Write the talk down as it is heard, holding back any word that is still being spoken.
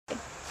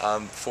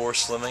I'm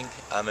Forrest Fleming.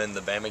 I'm in the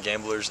Bama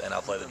Gamblers, and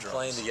I play the drums. We've been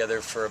playing together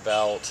for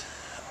about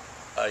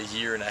a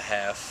year and a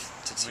half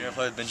to 2 years. I've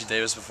played with Benji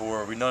Davis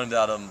before. We've known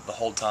about him the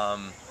whole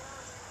time.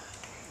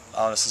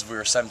 Honestly, since we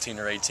were 17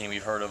 or 18,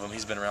 we've heard of him.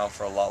 He's been around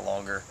for a lot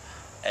longer,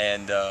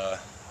 and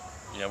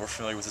you know, we're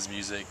familiar with his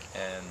music,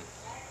 and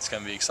it's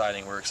going to be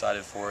exciting. We're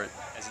excited for it.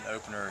 As an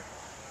opener,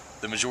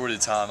 the majority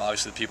of the time,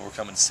 obviously, the people are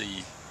coming to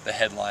see the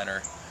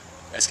headliner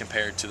as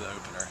compared to the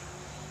opener.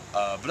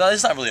 But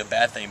it's not really a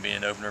bad thing being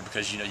an opener,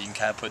 because you know, you can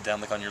kind of put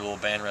down like on your little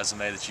band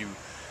resume that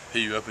who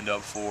you opened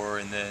up for,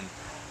 and then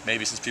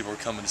maybe since people are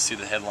coming to see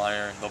the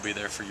headliner, they'll be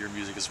there for your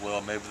music as well.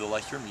 Maybe they'll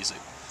like your music.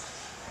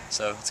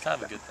 So it's kind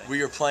of a good thing.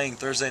 We are playing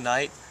Thursday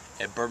night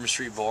at Bourbon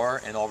Street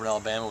Bar in Auburn,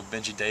 Alabama with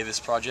Benji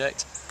Davis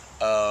Project.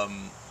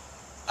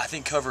 I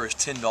think cover is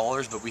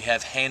 $10, but we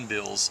have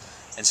handbills,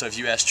 and so if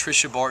you ask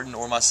Trisha Barton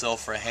or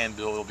myself for a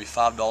handbill, it'll be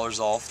 $5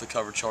 off the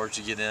cover charge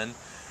to get in.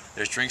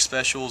 There's drink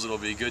specials. It'll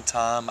be a good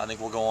time. I think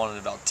we'll go on at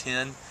about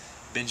 10.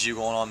 Benji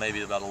will go on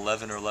maybe about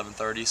 11 or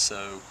 11:30.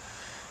 So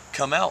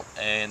come out,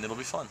 and it'll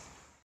be fun.